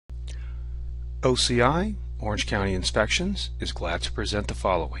OCI, Orange County Inspections, is glad to present the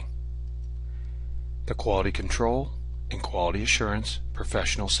following: the Quality Control and Quality Assurance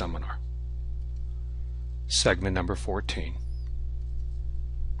Professional Seminar. Segment number 14.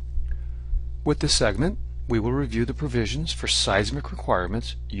 With this segment, we will review the provisions for seismic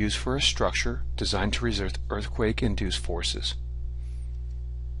requirements used for a structure designed to resist earthquake-induced forces.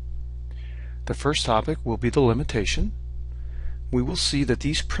 The first topic will be the limitation. We will see that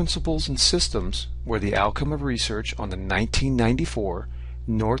these principles and systems were the outcome of research on the 1994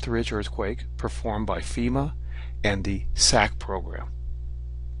 Northridge earthquake performed by FEMA and the SAC program.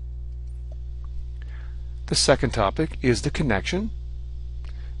 The second topic is the connection,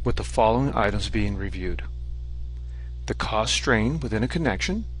 with the following items being reviewed: the cost strain within a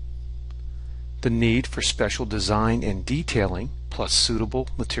connection, the need for special design and detailing plus suitable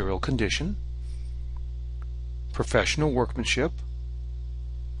material condition, professional workmanship,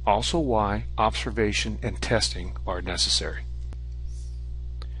 also why observation and testing are necessary.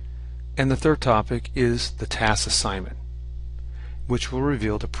 And the third topic is the task assignment, which will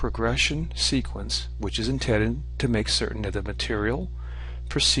reveal the progression sequence which is intended to make certain that the material,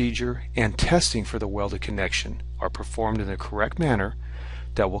 procedure, and testing for the welded connection are performed in the correct manner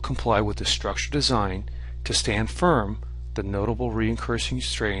that will comply with the structure design to stand firm the notable recurring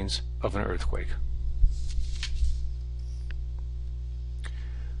strains of an earthquake.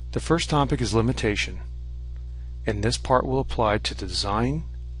 The first topic is limitation, and this part will apply to the design,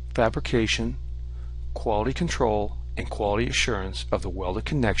 fabrication, quality control, and quality assurance of the welded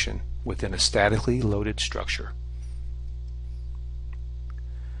connection within a statically loaded structure.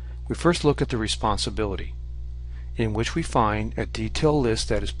 We first look at the responsibility, in which we find a detailed list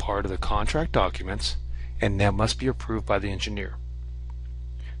that is part of the contract documents and that must be approved by the engineer.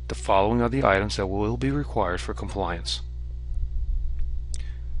 The following are the items that will be required for compliance: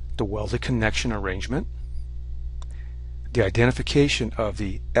 the welded connection arrangement, the identification of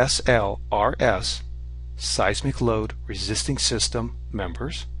the SLRS seismic load resisting system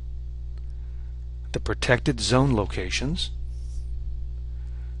members, the protected zone locations,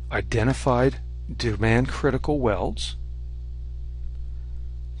 identified demand critical welds,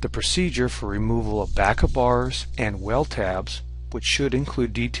 the procedure for removal of backup bars and weld tabs, which should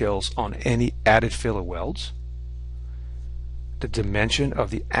include details on any added filler welds, the dimension of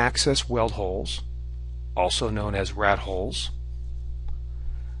the access weld holes, also known as rat holes,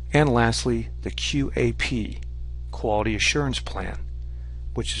 and lastly the QAP, Quality Assurance Plan,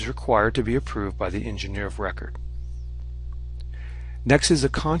 which is required to be approved by the engineer of record. Next is the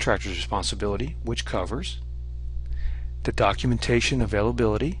contractor's responsibility, which covers the documentation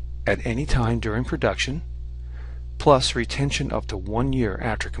availability at any time during production, plus retention up to 1 year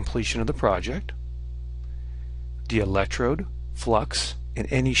after completion of the project, the electrode, flux, and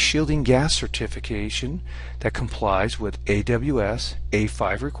any shielding gas certification that complies with AWS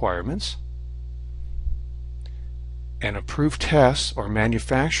A5 requirements, an approved test or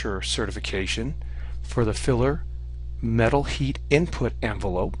manufacturer certification for the filler metal heat input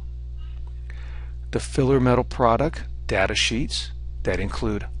envelope, the filler metal product data sheets that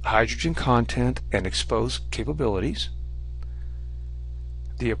include hydrogen content and exposed capabilities,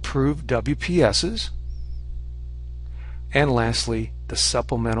 the approved WPSs, and lastly the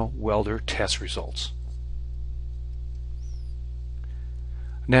supplemental welder test results.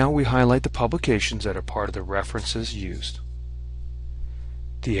 Now we highlight the publications that are part of the references used: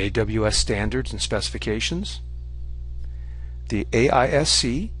 the AWS standards and specifications, the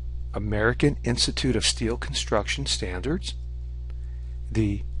AISC, American Institute of Steel Construction Standards,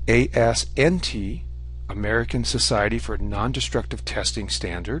 the ASNT, American Society for Non-Destructive Testing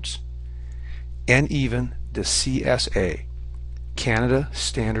Standards, and even the CSA, Canada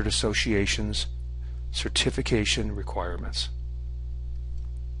Standard Association's certification requirements.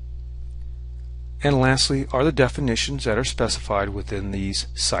 And lastly are the definitions that are specified within these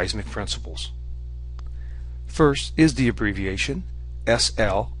seismic principles. First is the abbreviation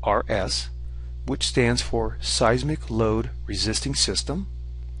SLRS, which stands for Seismic Load Resisting System,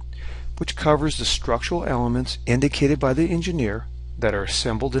 which covers the structural elements indicated by the engineer that are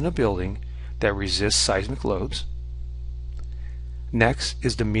assembled in a building that resists seismic loads. Next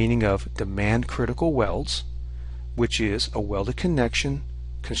is the meaning of demand critical welds, which is a welded connection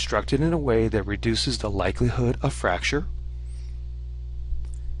constructed in a way that reduces the likelihood of fracture.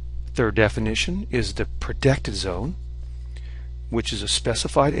 Third definition is the protected zone, which is a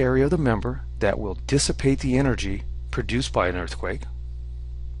specified area of the member that will dissipate the energy produced by an earthquake.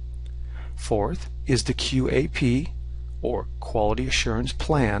 Fourth is the QAP, or Quality Assurance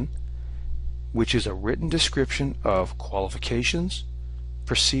Plan, which is a written description of qualifications,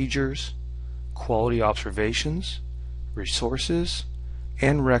 procedures, quality observations, resources,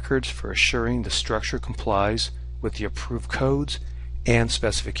 and records for assuring the structure complies with the approved codes and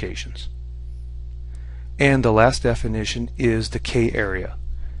specifications. And the last definition is the K area,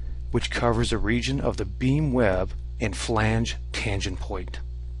 which covers the region of the beam web and flange tangent point.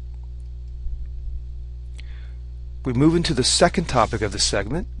 We move into the second topic of the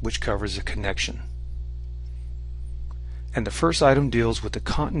segment, which covers the connection. And the first item deals with the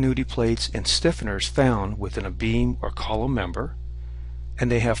continuity plates and stiffeners found within a beam or column member,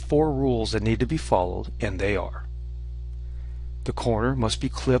 and they have 4 rules that need to be followed, and they are: the corner must be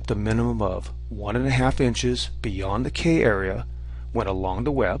clipped a minimum of 1.5 inches beyond the K area when along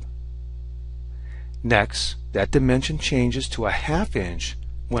the web. Next, that dimension changes to a 1/2 inch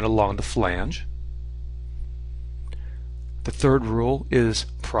when along the flange. The third rule is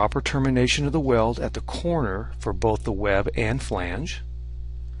proper termination of the weld at the corner for both the web and flange.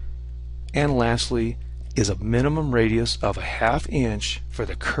 And lastly is a minimum radius of a 1/2 inch for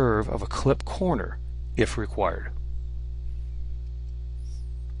the curve of a clip corner if required.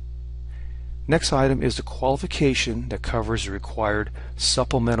 Next item is the qualification that covers the required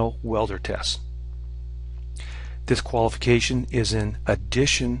supplemental welder test. This qualification is in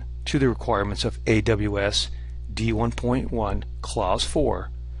addition to the requirements of AWS D1.1 Clause 4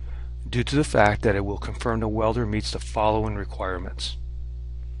 due to the fact that it will confirm the welder meets the following requirements: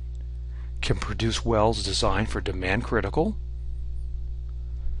 can produce welds designed for demand critical,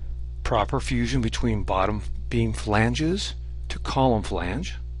 proper fusion between bottom beam flanges to column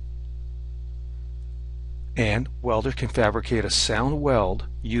flange, and welder can fabricate a sound weld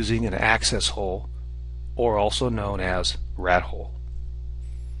using an access hole, or also known as rat hole.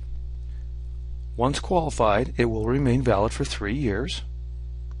 Once qualified, it will remain valid for 3 years.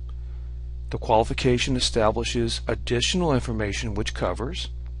 The qualification establishes additional information which covers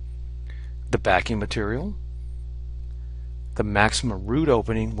the backing material, the maximum root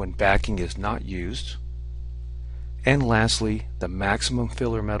opening when backing is not used, and lastly, the maximum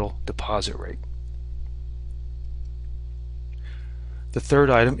filler metal deposit rate. The third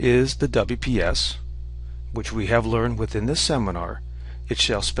item is the WPS, which we have learned within this seminar. It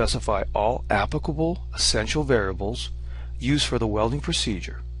shall specify all applicable essential variables used for the welding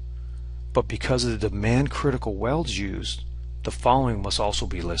procedure, but because of the demand critical welds used, the following must also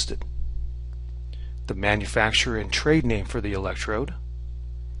be listed: the manufacturer and trade name for the electrode,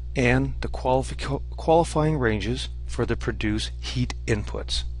 and the qualifying ranges for the produced heat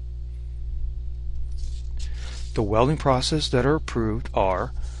inputs. The welding process that are approved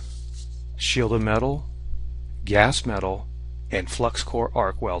are shielded metal, gas metal, and flux core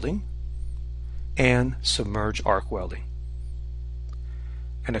arc welding, and submerged arc welding.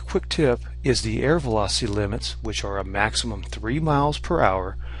 And a quick tip is the air velocity limits, which are a maximum 3 miles per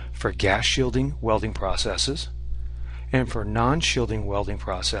hour for gas shielding welding processes, and for non-shielding welding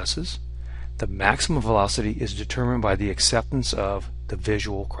processes, the maximum velocity is determined by the acceptance of the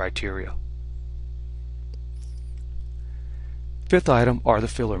visual criteria. Fifth item are the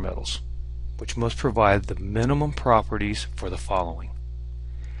filler metals, which must provide the minimum properties for the following: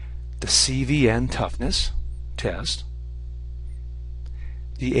 the CVN toughness test,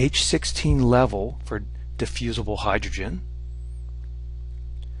 the H16 level for diffusible hydrogen,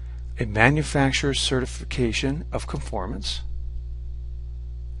 a manufacturer's certification of conformance,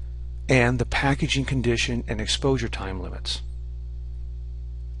 and the packaging condition and exposure time limits.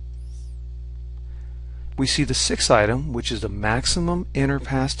 We see the sixth item, which is the maximum inner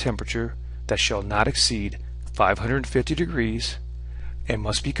pass temperature that shall not exceed 550 degrees and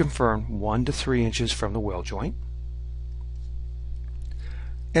must be confirmed 1 to 3 inches from the weld joint.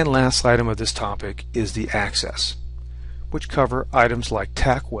 And last item of this topic is the access, which cover items like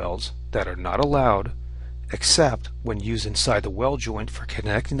tack welds that are not allowed except when used inside the weld joint for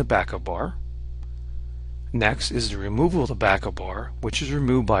connecting the backup bar. Next is the removal of the backup bar, which is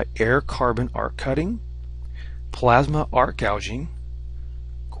removed by air carbon arc cutting, plasma arc gouging,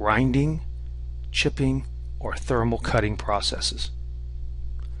 grinding, chipping, or thermal cutting processes.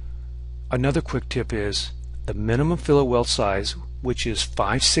 Another quick tip is the minimum fillet weld size, which is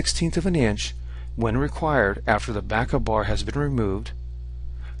 5/16 of an inch when required after the backup bar has been removed,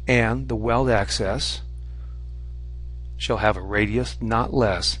 and the weld access shall have a radius not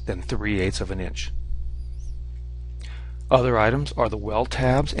less than 3/8 of an inch. Other items are the weld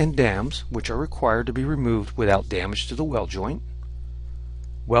tabs and dams, which are required to be removed without damage to the weld joint,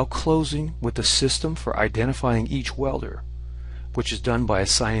 weld closing with the system for identifying each welder, which is done by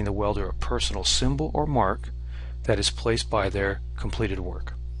assigning the welder a personal symbol or mark that is placed by their completed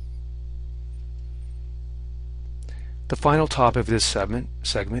work. The final topic of this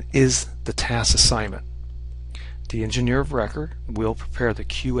segment is the task assignment. The engineer of record will prepare the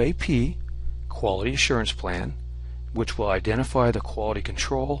QAP, Quality Assurance Plan, which will identify the quality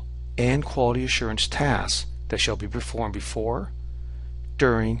control and quality assurance tasks that shall be performed before,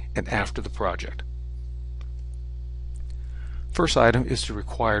 during, and after the project. First item is the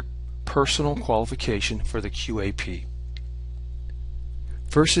required personal qualification for the QAP.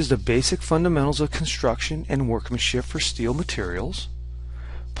 First is the basic fundamentals of construction and workmanship for steel materials,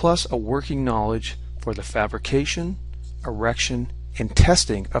 plus a working knowledge for the fabrication, erection, and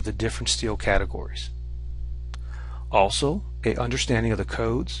testing of the different steel categories. Also, an understanding of the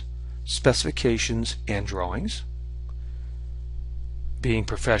codes, specifications, and drawings. Being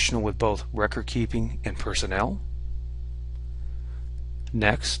professional with both record keeping and personnel.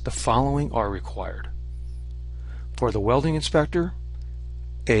 Next, the following are required. For the welding inspector,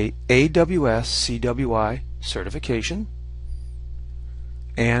 a AWS-CWI certification,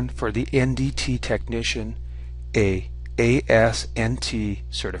 and for the NDT technician, a ASNT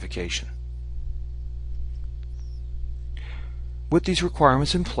certification. With these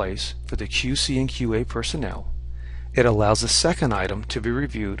requirements in place for the QC and QA personnel, it allows the second item to be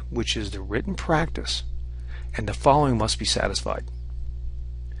reviewed, which is the written practice, and the following must be satisfied.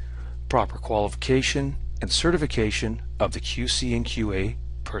 Proper qualification and certification of the QC and QA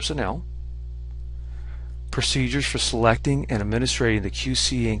personnel, procedures for selecting and administrating the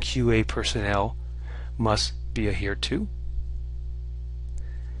QC and QA personnel must be adhered to,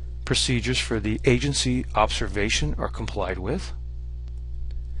 procedures for the agency observation are complied with,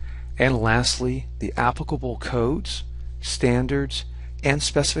 and lastly, the applicable codes, standards, and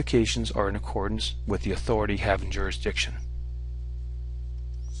specifications are in accordance with the authority having jurisdiction.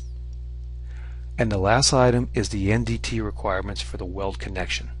 And the last item is the NDT requirements for the weld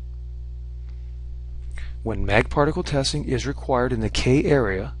connection. When mag particle testing is required in the K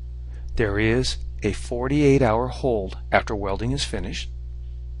area, there is a 48-hour hold after welding is finished.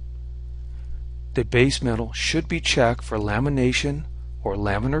 The base metal should be checked for lamination or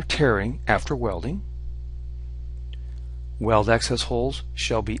laminar tearing after welding. Weld access holes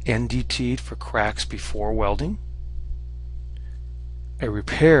shall be NDT'd for cracks before welding. A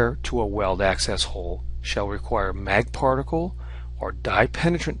repair to a weld access hole shall require mag particle or dye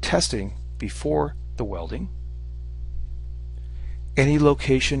penetrant testing before the welding. Any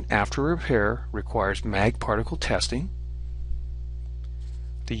location after repair requires mag particle testing.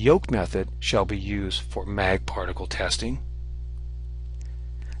 The yoke method shall be used for mag particle testing.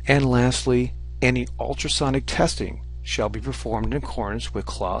 And lastly, any ultrasonic testing shall be performed in accordance with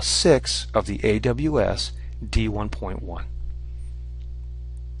Clause 6 of the AWS D1.1.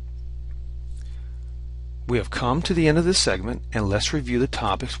 We have come to the end of this segment, and let's review the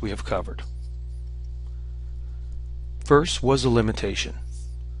topics we have covered. First was the limitation,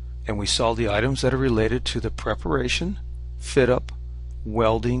 and we saw the items that are related to the preparation, fit-up,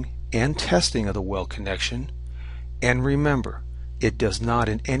 welding, and testing of the weld connection. And remember, it does not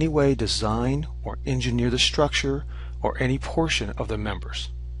in any way design or engineer the structure or any portion of the members.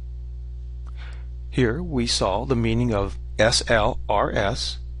 Here we saw the meaning of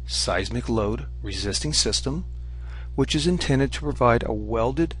SLRS, Seismic Load Resisting System, which is intended to provide a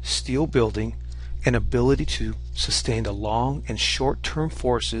welded steel building an ability to sustain the long and short-term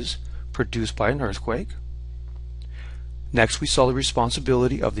forces produced by an earthquake. Next, we saw the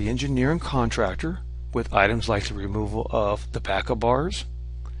responsibility of the engineer and contractor with items like the removal of the backup bars,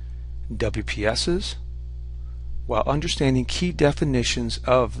 WPSs, while understanding key definitions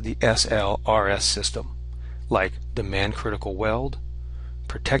of the SLRS system, like the man-critical weld,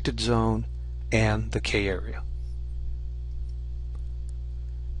 protected zone, and the K area.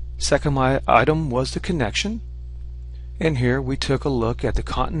 Second item was the connection, and here we took a look at the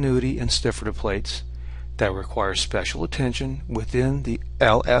continuity and stiffer plates that require special attention within the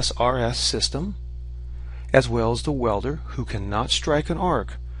LSRS system, as well as the welder who cannot strike an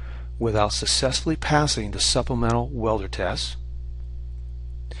arc without successfully passing the supplemental welder test.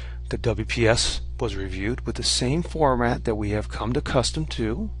 The WPS was reviewed with the same format that we have come accustomed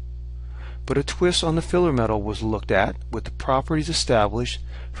to, but a twist on the filler metal was looked at with the properties established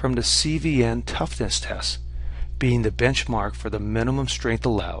from the CVN toughness test being the benchmark for the minimum strength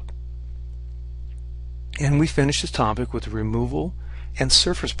allowed. And we finished this topic with the removal and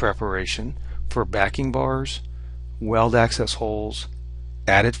surface preparation for backing bars, weld access holes,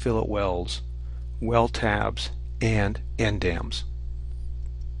 added fillet welds, weld tabs, and end dams.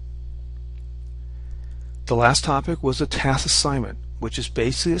 The last topic was the task assignment, which is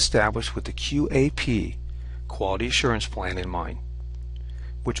basically established with the QAP, Quality Assurance Plan, in mind.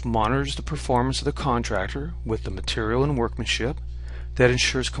 which monitors the performance of the contractor with the material and workmanship that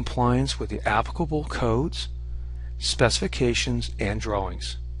ensures compliance with the applicable codes, specifications, and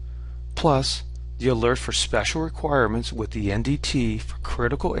drawings, plus the alert for special requirements with the NDT for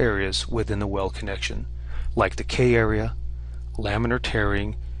critical areas within the weld connection, like the K area, laminar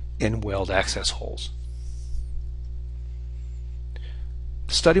tearing, and weld access holes.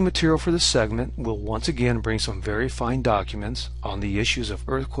 The study material for this segment will once again bring some very fine documents on the issues of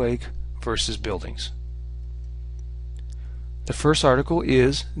earthquake versus buildings. The first article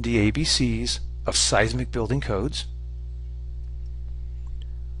is the ABCs of seismic building codes.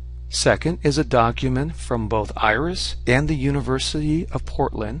 Second is a document from both IRIS and the University of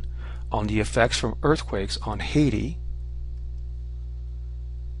Portland on the effects from earthquakes on Haiti.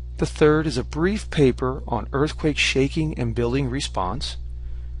 The third is a brief paper on earthquake shaking and building response,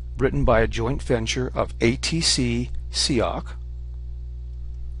 written by a joint venture of ATC-SEOC.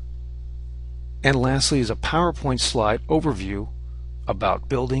 And lastly is a PowerPoint slide overview about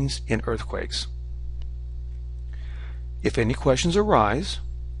buildings in earthquakes. If any questions arise,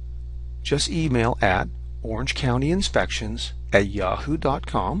 just email at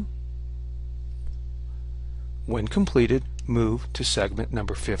orangecountyiinspections@yahoo.com. When completed, move to segment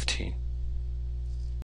number 15.